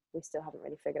 we still haven't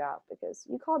really figured out, because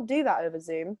you can't do that over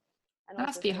Zoom. And that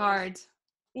must be hard.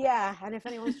 Yeah, and if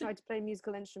anyone's tried to play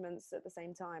musical instruments at the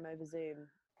same time over Zoom,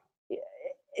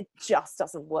 it just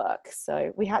doesn't work.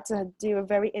 So we had to do a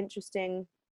very interesting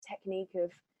technique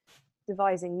of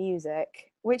devising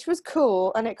music, which was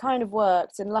cool, and it kind of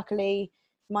worked. And luckily,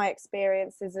 my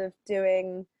experiences of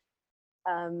doing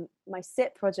my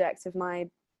SIT project of my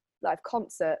live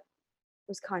concert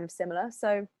was kind of similar.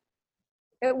 So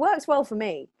it works well for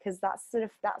me, because that's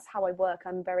how I work.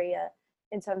 I'm very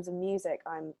in terms of music,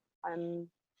 I'm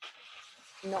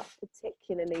not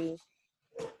particularly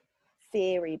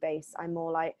theory based. I'm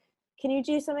more like, can you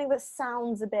do something that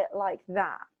sounds a bit like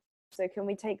that? So can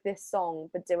we take this song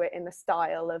but do it in the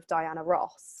style of Diana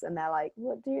Ross? And they're like,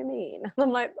 what do you mean? And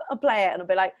I'm like, I'll play it, and I'll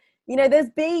be like, you know, this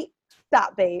beat,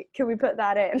 that beat, can we put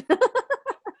that in?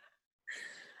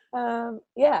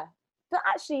 Yeah, but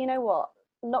actually, you know what,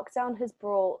 lockdown has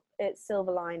brought its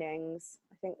silver linings.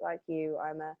 I think, like you,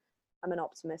 I'm an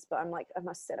optimist, but I'm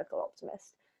a cynical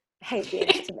optimist. I hate being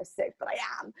optimistic, but I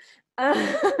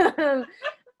am.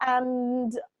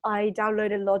 And I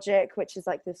downloaded Logic, which is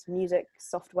like this music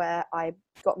software. I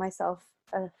got myself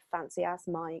a fancy ass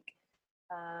mic.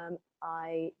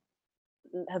 I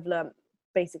have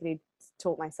basically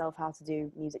taught myself how to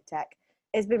do music tech.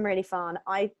 It's been really fun.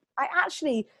 I I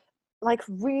actually, like,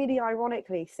 really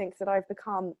ironically think that I've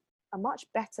become a much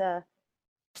better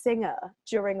singer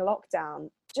during lockdown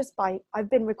just by, I've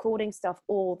been recording stuff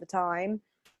all the time.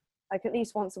 Like at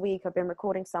least once a week I've been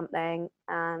recording something,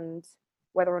 and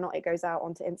whether or not it goes out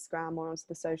onto Instagram or onto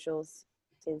the socials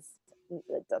is,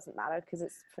 it doesn't matter because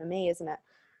it's for me, isn't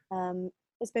it?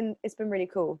 It's been really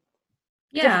cool.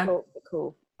 Yeah. Difficult but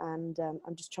cool. And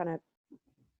I'm just trying to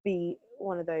be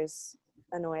one of those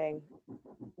annoying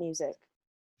music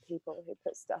people who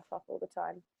put stuff up all the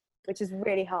time, which is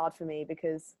really hard for me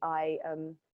because I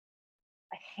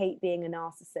hate being a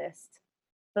narcissist,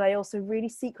 but I also really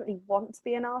secretly want to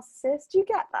be a narcissist. Do you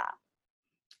get that?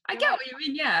 I get what you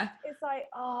mean, yeah. It's like,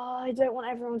 oh, I don't want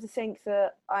everyone to think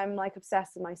that I'm like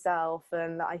obsessed with myself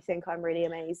and that I think I'm really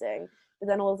amazing. But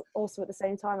then also at the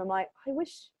same time, I'm like, I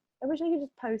wish I could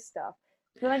just post stuff.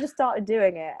 But then I just started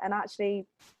doing it, and actually,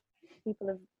 people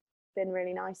have been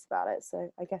really nice about it. So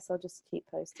I guess I'll just keep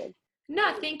posting. No,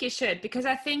 I think you should, because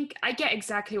I think I get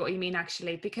exactly what you mean,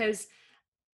 actually, because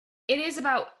it is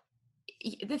about,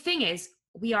 the thing is,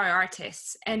 we are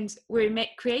artists and we're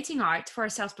creating art for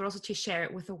ourselves, but also to share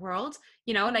it with the world,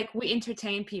 you know, like we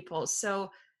entertain people. So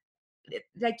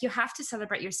like you have to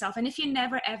celebrate yourself. And if you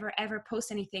never, ever, ever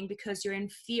post anything because you're in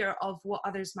fear of what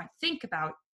others might think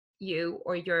about you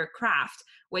or your craft,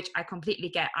 which I completely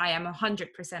get, I am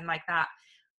 100% like that.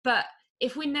 But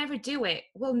if we never do it,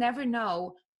 we'll never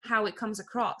know how it comes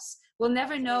across. We'll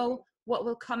never know what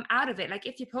will come out of it. Like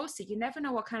if you post it, you never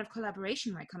know what kind of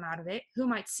collaboration might come out of it, who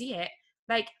might see it.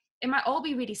 Like it might all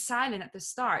be really silent at the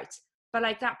start, but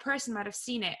like that person might have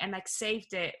seen it and like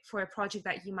saved it for a project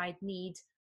that you might need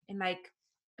in like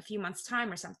a few months time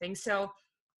or something. So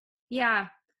yeah,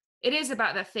 it is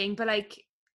about that thing. But like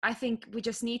I think we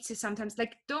just need to sometimes,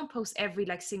 like, don't post every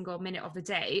like single minute of the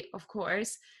day, of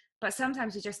course, but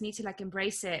sometimes we just need to like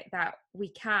embrace it, that we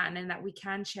can, and that we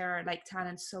can share our like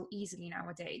talents so easily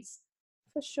nowadays.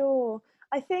 For sure.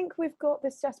 I think we've got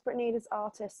this desperate need as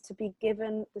artists to be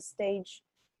given the stage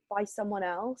by someone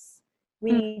else.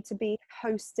 We need to be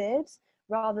hosted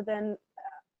rather than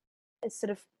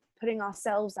sort of putting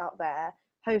ourselves out there,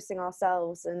 hosting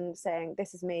ourselves and saying,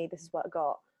 this is me, this is what I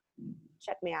got,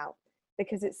 check me out.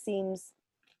 Because it seems,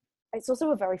 it's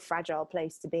also a very fragile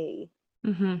place to be.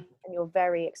 Mm-hmm. And you're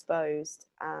very exposed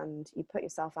and you put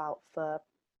yourself out for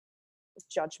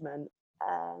judgment.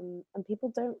 And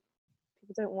people don't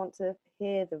want to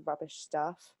hear the rubbish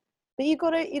stuff, but you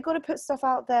gotta put stuff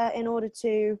out there in order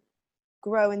to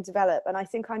grow and develop. And I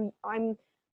think I'm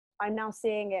now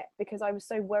seeing it, because I was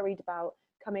so worried about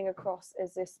coming across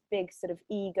as this big sort of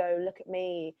ego, look at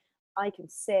me, I can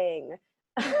sing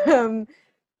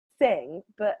thing.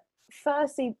 But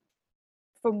firstly,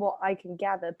 from what I can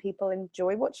gather, people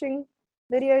enjoy watching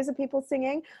videos of people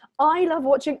singing. I love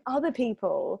watching other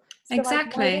people. So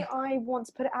Exactly. like, why don't I want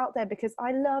to put it out there? Because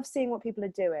I love seeing what people are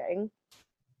doing.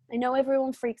 I know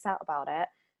everyone freaks out about it,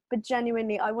 but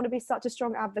genuinely, I want to be such a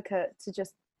strong advocate to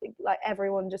just like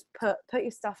everyone just put your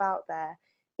stuff out there,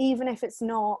 even if it's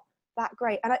not that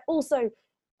great. And I also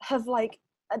have like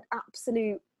an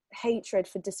absolute hatred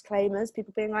for disclaimers,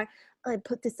 people being like, I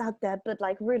put this out there, but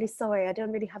like really sorry, I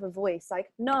don't really have a voice.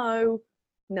 Like, no,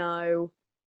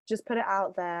 just put it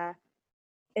out there,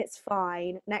 it's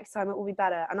fine, next time it will be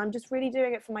better. And I'm just really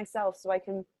doing it for myself so I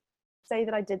can say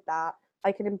that I did that,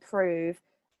 I can improve.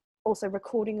 Also,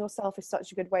 recording yourself is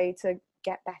such a good way to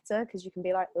get better, because you can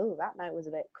be like, oh, that note was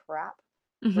a bit crap,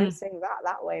 won't sing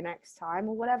that way next time,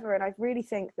 or whatever. And I really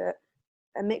think that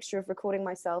a mixture of recording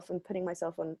myself and putting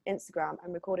myself on Instagram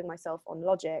and recording myself on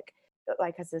Logic,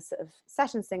 like as a sort of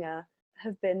session singer,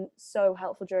 have been so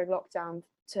helpful during lockdown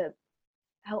to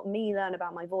help me learn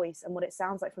about my voice and what it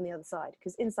sounds like from the other side.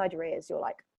 Because inside your ears, you're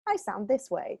like, I sound this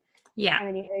way. Yeah. And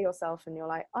then you hear yourself and you're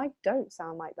like, I don't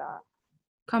sound like that.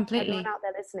 Completely. Everyone out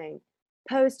there listening,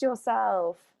 post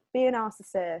yourself, be a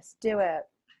narcissist, do it.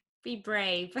 Be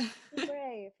brave. Be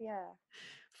brave, yeah.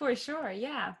 For sure,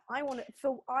 yeah. I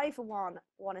for one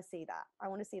want to see that. I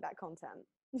want to see that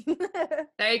content.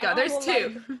 There you go. There's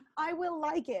two. I will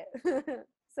like it.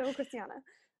 So will Christiana.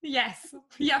 Yes.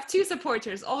 You have two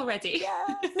supporters already.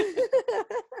 Yes.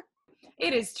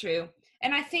 It is true.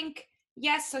 And I think,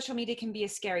 yes, social media can be a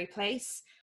scary place,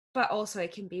 but also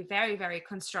it can be very, very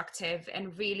constructive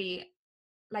and really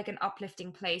like an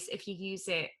uplifting place if you use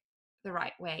it the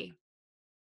right way.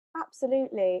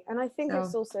 Absolutely. And I think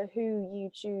it's also who you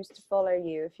choose to follow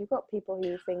you. If you've got people who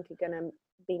you think are going to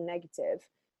be negative,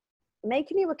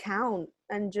 make a new account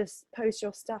and just post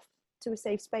your stuff to a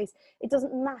safe space. It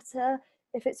doesn't matter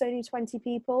if it's only 20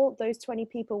 people. Those 20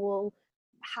 people will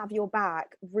have your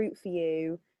back, root for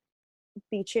you,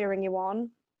 be cheering you on.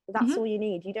 That's Hmm. all you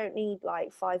need. You don't need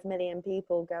like 5 million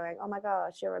people going, oh my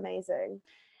gosh, you're amazing.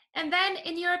 And then,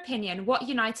 in your opinion, what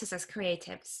unites us as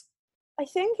creatives? I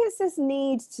think it's this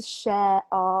need to share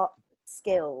our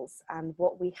skills and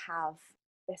what we have.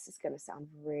 This is going to sound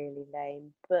really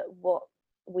lame, but what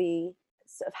we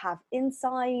sort of have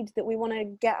inside that we want to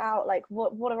get out, like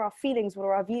what are our feelings, what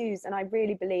are our views? And I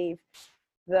really believe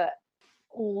that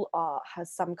all art has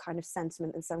some kind of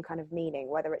sentiment and some kind of meaning,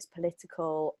 whether it's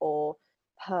political or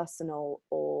personal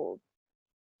or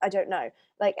I don't know.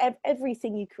 Like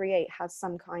everything you create has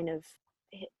some kind of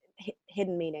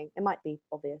hidden meaning. It might be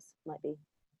obvious, might be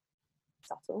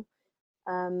subtle.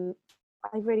 Um,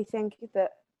 I really think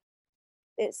that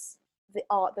it's the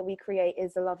art that we create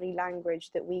is a lovely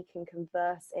language that we can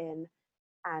converse in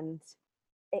and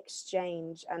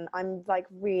exchange. And I'm like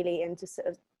really into sort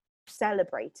of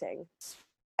celebrating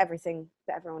everything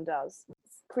that everyone does,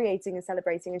 creating and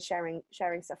celebrating and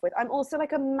sharing stuff with. I'm also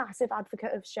like a massive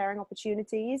advocate of sharing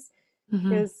opportunities, Hmm.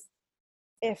 because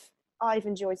if I've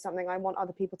enjoyed something, I want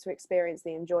other people to experience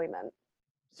the enjoyment.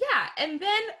 Yeah, and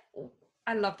then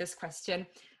I love this question.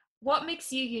 What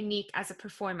makes you unique as a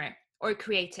performer or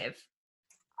creative?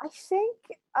 I think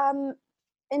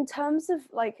in terms of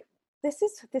like this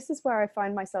is where I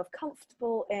find myself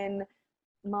comfortable in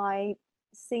my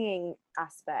singing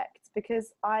aspect,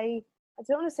 because I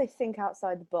don't want to say think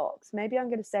outside the box. Maybe I'm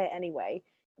going to say it anyway,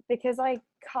 because I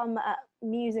come at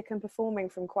music and performing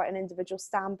from quite an individual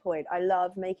standpoint. I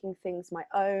love making things my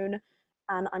own,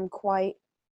 and I'm quite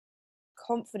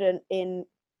confident in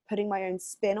putting my own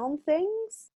spin on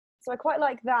things. So I quite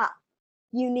like that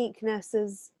uniqueness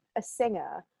as a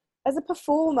singer. As a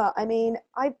performer, I mean,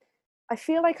 I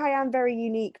feel like I am very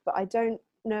unique, but I don't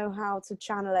know how to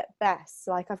channel it best.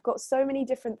 Like I've got so many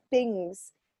different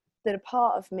things that are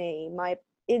part of me. My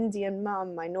Indian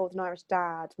mum, my Northern Irish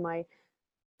dad, my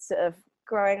sort of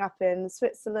growing up in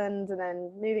Switzerland and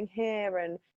then moving here,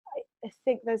 and I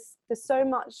think there's so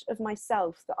much of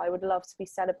myself that I would love to be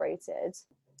celebrated,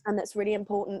 and that's really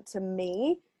important to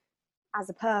me as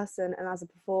a person and as a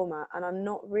performer. And I'm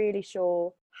not really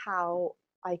sure how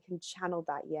I can channel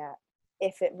that yet,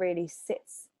 if it really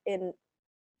sits in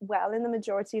well in the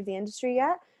majority of the industry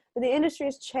yet. But the industry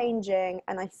is changing,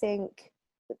 and I think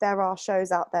that there are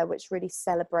shows out there which really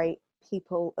celebrate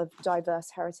people of diverse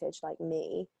heritage like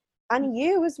me and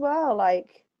you as well.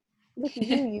 Like, look at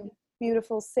you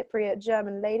beautiful Cypriot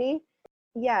German lady.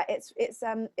 Yeah, it's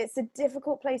a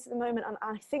difficult place at the moment, and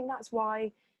I think that's why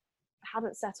I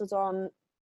haven't settled on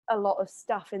a lot of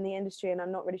stuff in the industry, and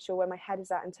I'm not really sure where my head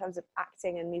is at in terms of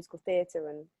acting and musical theatre.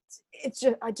 And it's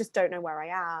just I just don't know where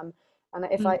I am. And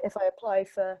if I apply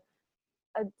for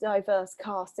a diverse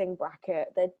casting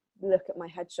bracket, they'd look at my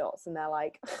headshots and they're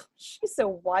like, she's so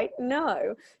white.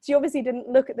 No, she obviously didn't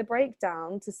look at the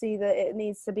breakdown to see that it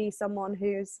needs to be someone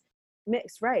who's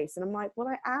mixed race. And I'm like, well,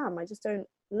 I am. I just don't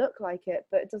look like it,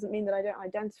 but it doesn't mean that I don't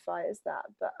identify as that.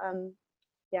 But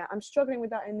yeah, I'm struggling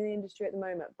with that in the industry at the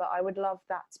moment. But I would love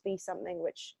that to be something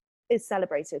which is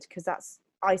celebrated, because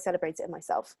I celebrate it in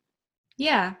myself.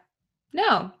 Yeah.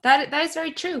 No, that is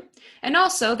very true. And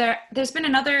also there's been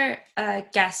another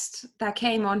guest that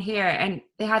came on here and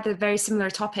they had a very similar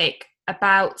topic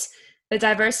about the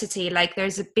diversity. Like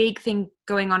there's a big thing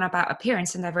going on about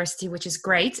appearance and diversity, which is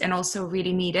great and also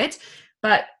really needed.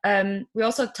 But we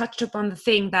also touched upon the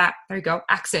thing that, there you go,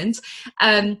 accent.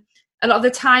 A lot of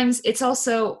the times it's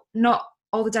also not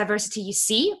all the diversity you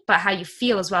see, but how you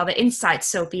feel as well, the insights.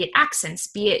 So be it accents,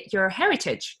 be it your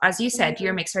heritage, as you said,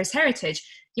 your Mm-hmm. mixed race heritage,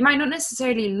 you might not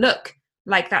necessarily look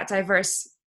like that diverse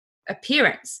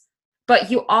appearance,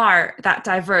 but you are that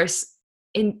diverse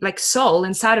in like soul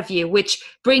inside of you, which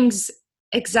brings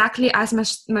exactly as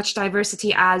much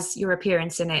diversity as your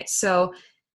appearance in it. So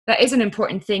that is an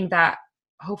important thing that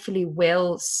hopefully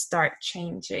will start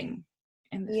changing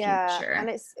in the Yeah, and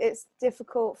future. it's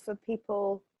difficult for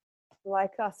people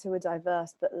like us who are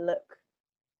diverse but look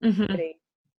Hmm. pretty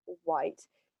white,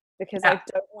 because I Yeah,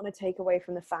 don't want to take away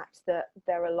from the fact that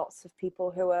there are lots of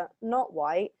people who are not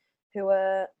white who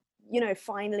are,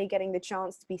 finally getting the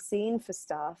chance to be seen for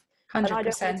stuff, and I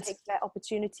don't want to 100%. take that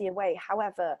opportunity away.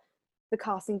 However, the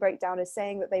casting breakdown is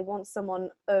saying that they want someone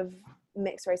of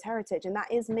mixed race heritage, and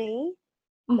that is me,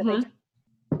 but they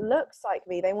Hmm. looks like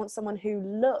me. They want someone who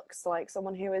looks like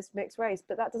someone who is mixed race,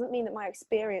 but that doesn't mean that my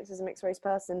experience as a mixed race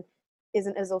person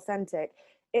isn't as authentic.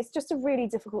 It's just a really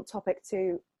difficult topic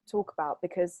to talk about,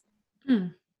 because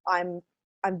Mm, I'm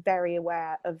I'm very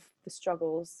aware of the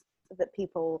struggles that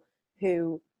people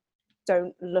who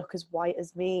don't look as white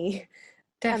as me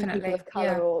and people definitely. of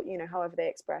color, Yeah. or however they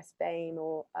express BAME,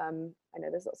 or I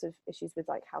know there's lots of issues with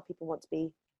like how people want to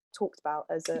be talked about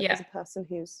as a Yeah. as a person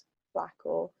who's Black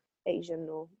or Asian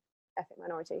or ethnic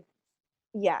minority.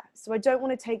 Yeah, so I don't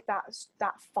want to take that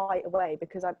fight away,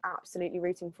 because I'm absolutely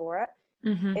rooting for it.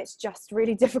 Mm-hmm. It's just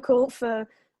really difficult for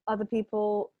other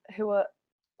people who are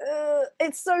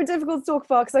it's so difficult to talk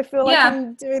about, because I feel like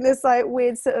I'm doing this like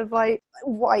weird sort of like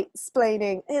white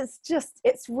splaining.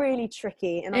 It's really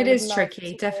tricky, and I It would is love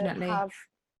tricky, to definitely. have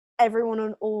everyone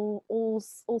on all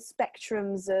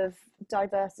spectrums of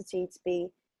diversity to be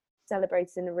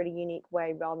celebrated in a really unique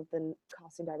way, rather than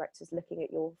casting directors looking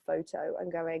at your photo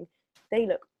and going, they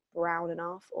look brown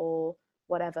enough or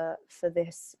whatever for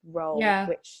this role. Yeah.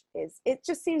 Which is, it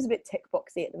just seems a bit tick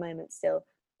boxy at the moment. Still,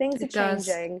 things are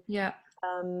changing. Yeah.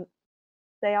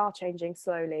 They are changing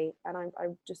slowly, and I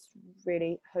just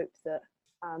really hope that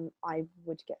I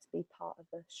would get to be part of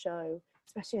a show,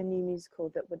 especially a new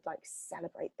musical that would like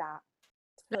celebrate that.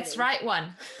 Let's write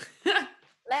one.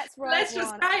 Let's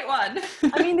just write one.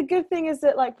 I mean, the good thing is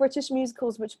that like British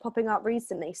musicals which are popping up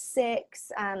recently,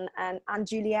 Six and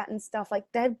Juliet and stuff, like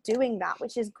they're doing that,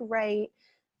 which is great.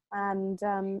 And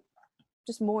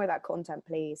just more of that content,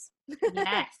 please.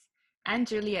 Yes. And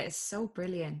Juliet is so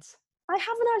brilliant. I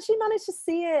haven't actually managed to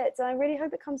see it, and I really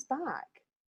hope it comes back.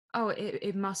 Oh,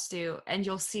 it must do, and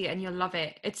you'll see it and you'll love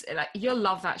it. It's like, you'll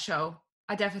love that show.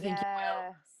 I definitely think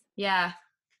you will.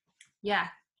 Yeah,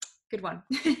 good one.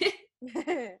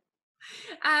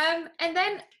 And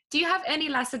then, do you have any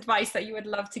last advice that you would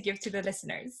love to give to the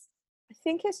listeners? I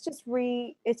think it's just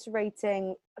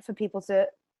reiterating for people to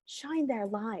shine their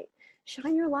light.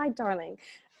 Shine your light, darling.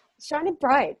 Shine it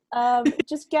bright.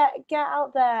 Just get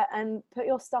out there and put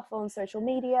your stuff on social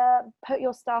media, put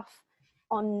your stuff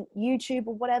on YouTube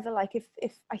or whatever. Like if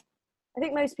I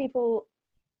think most people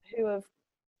who have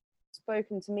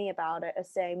spoken to me about it are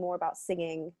saying more about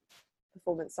singing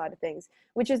performance side of things,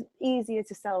 which is easier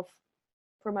to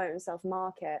self-promote and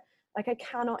self-market. Like, I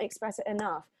cannot express it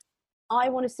enough. I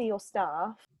want to see your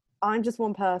stuff. I'm just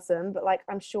one person, but like,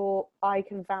 I'm sure I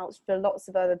can vouch for loads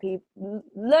of other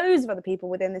people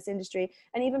within this industry,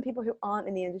 and even people who aren't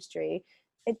in the industry.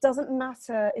 It doesn't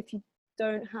matter if you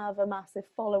don't have a massive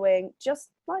following, just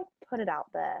like put it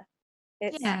out there.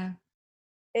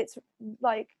 It's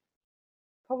like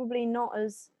probably not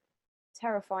as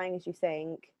terrifying as you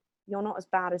think. You're not as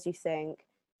bad as you think.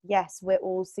 Yes, we're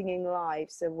all singing live,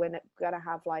 so we're not gonna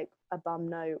have like a bum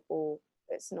note, or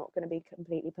it's not gonna be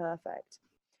completely perfect.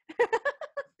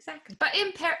 Exactly. But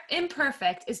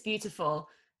imperfect is beautiful,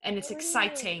 and it's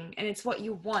exciting, and it's what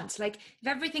you want. Like, if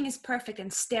everything is perfect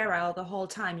and sterile the whole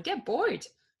time, you get bored,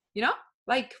 you know?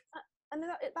 Like, and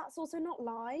that's also not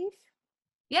live.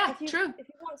 Yeah, true. If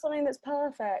you want something that's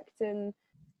perfect and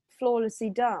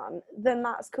flawlessly done, then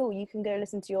that's cool. You can go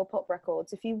listen to your pop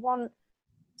records. If you want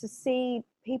to see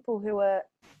people who are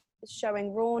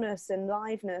showing rawness and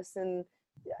liveness and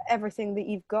everything that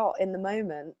you've got in the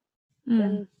moment,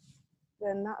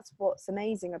 then that's what's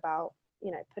amazing about, you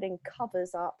know, putting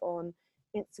covers up on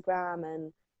Instagram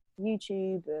and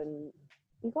YouTube, and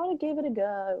you gotta give it a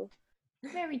go.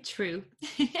 Very true.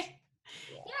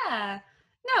 Yeah.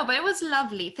 No, but it was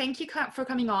lovely. Thank you for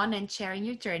coming on and sharing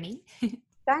your journey.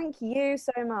 Thank you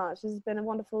so much. This has been a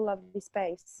wonderful, lovely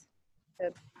space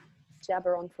to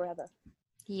jabber on forever.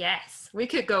 Yes, we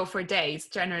could go for days,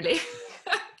 generally.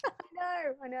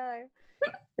 I know.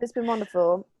 It's been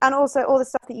wonderful. And also, all the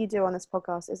stuff that you do on this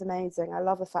podcast is amazing. I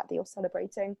love the fact that you're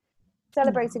celebrating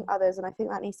others, and I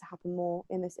think that needs to happen more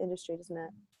in this industry, doesn't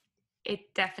it?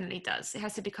 It definitely does. It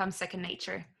has to become second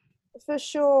nature. For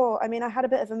sure. I mean, I had a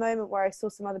bit of a moment where I saw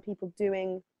some other people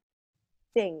doing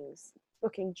things,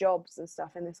 booking jobs and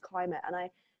stuff in this climate, and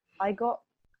I got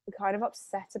kind of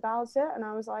upset about it, and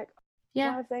I was like, why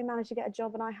have they managed to get a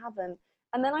job and I haven't?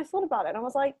 And then I thought about it, and I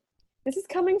was like, this is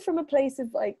coming from a place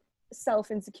of like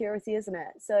self-insecurity, isn't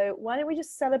it? So why don't we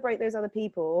just celebrate those other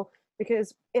people?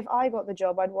 Because if I got the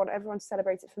job, I'd want everyone to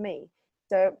celebrate it for me.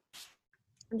 So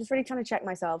I'm just really trying to check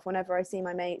myself whenever I see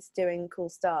my mates doing cool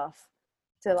stuff,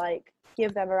 to like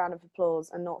give them a round of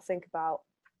applause and not think about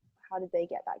how did they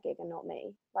get that gig and not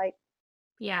me. Like,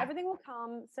 everything will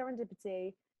come,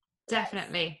 serendipity.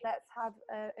 Definitely. Let's have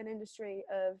an industry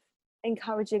of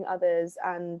encouraging others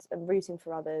and rooting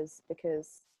for others,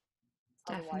 because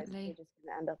otherwise we're just going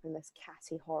to end up in this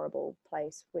catty, horrible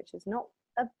place, which is not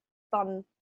a fun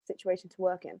situation to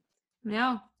work in.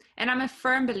 No. And I'm a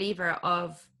firm believer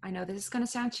of, I know this is going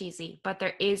to sound cheesy, but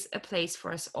there is a place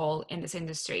for us all in this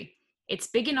industry. It's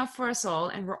big enough for us all,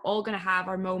 and we're all going to have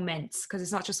our moments, because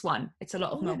it's not just one, it's a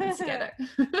lot of moments together.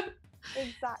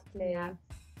 Exactly. Yeah.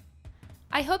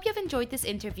 I hope you've enjoyed this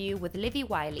interview with Livy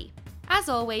Wiley. As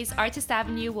always, Artist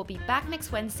Avenue will be back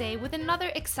next Wednesday with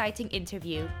another exciting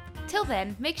interview. Till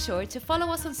then, make sure to follow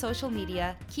us on social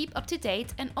media, keep up to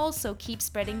date, and also keep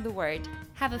spreading the word.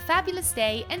 Have a fabulous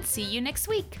day and see you next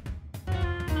week!